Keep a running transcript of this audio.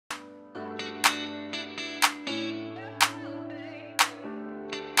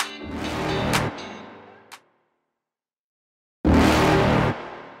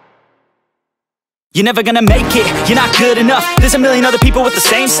You're never gonna make it, you're not good enough. There's a million other people with the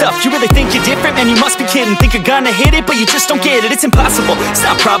same stuff. You really think you're different? Man, you must be kidding. Think you're gonna hit it, but you just don't get it. It's impossible, it's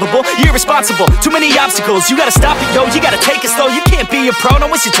not probable, you're irresponsible. Too many obstacles, you gotta stop it, yo. You gotta take it slow, you can't be a pro.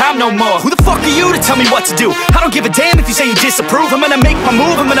 Don't waste your time no more. Who the fuck are you to tell me what to do? I don't give a damn if you say you disapprove. I'm gonna make my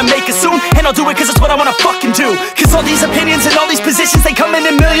move, I'm gonna make it soon. And I'll do it cause it's what I wanna fucking do. Cause all these opinions and all these positions, they come in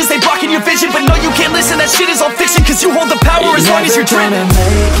millions, they blocking your vision. But no, you can't listen, that shit is all fiction. Cause you hold the power as long as you're dreaming.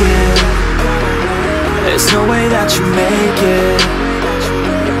 There's no way that you make it.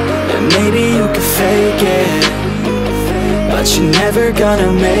 And maybe you can fake it, but you're never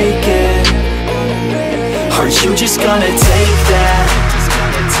gonna make it. Are you just gonna take that?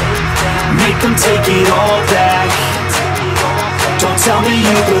 Make them take it all back. Don't tell me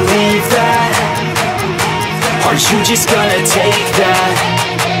you believe that. Are you just gonna take that?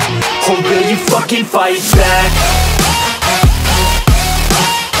 Or will you fucking fight back?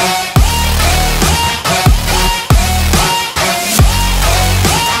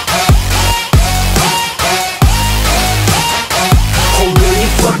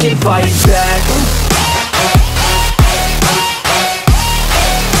 Fight back.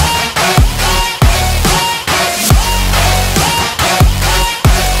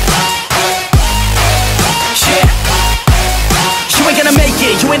 You ain't gonna make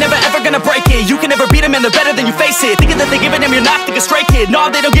it, you ain't never ever gonna break it. You can never beat them and they're better than you face it. Thinking that they give a damn, you're not, think a straight kid. No,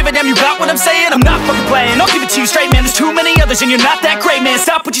 they don't give a damn, you got what I'm saying? I'm not fucking playing, I'll give it to you straight, man. There's too many others and you're not that great, man.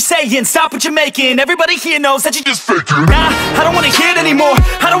 Stop what you're saying, stop what you're making. Everybody here knows that you just faking. Nah, I don't wanna hear it anymore,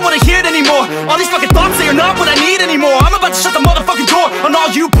 I don't wanna hear it anymore. All these fucking thoughts, they are not what I need anymore. I'm about to shut the motherfucking door on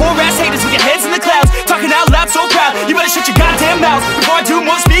all you poor ass haters with your heads in the clouds, talking out loud so proud. You better shut your goddamn mouth before I do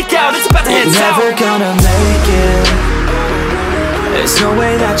more speak out. It's about to head south. Never gonna make it. There's no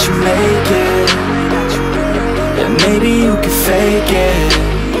way that you make it. And maybe you can fake it,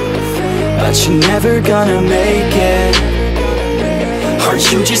 but you're never gonna make it. Are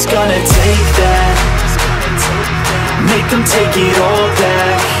you just gonna take that? Make them take it all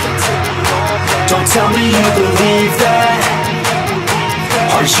back. Don't tell me you believe that.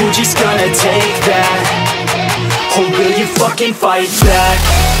 Are you just gonna take that? Or will you fucking fight back?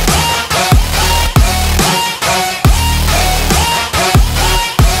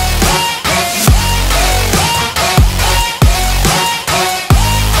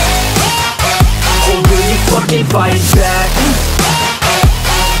 Fight back.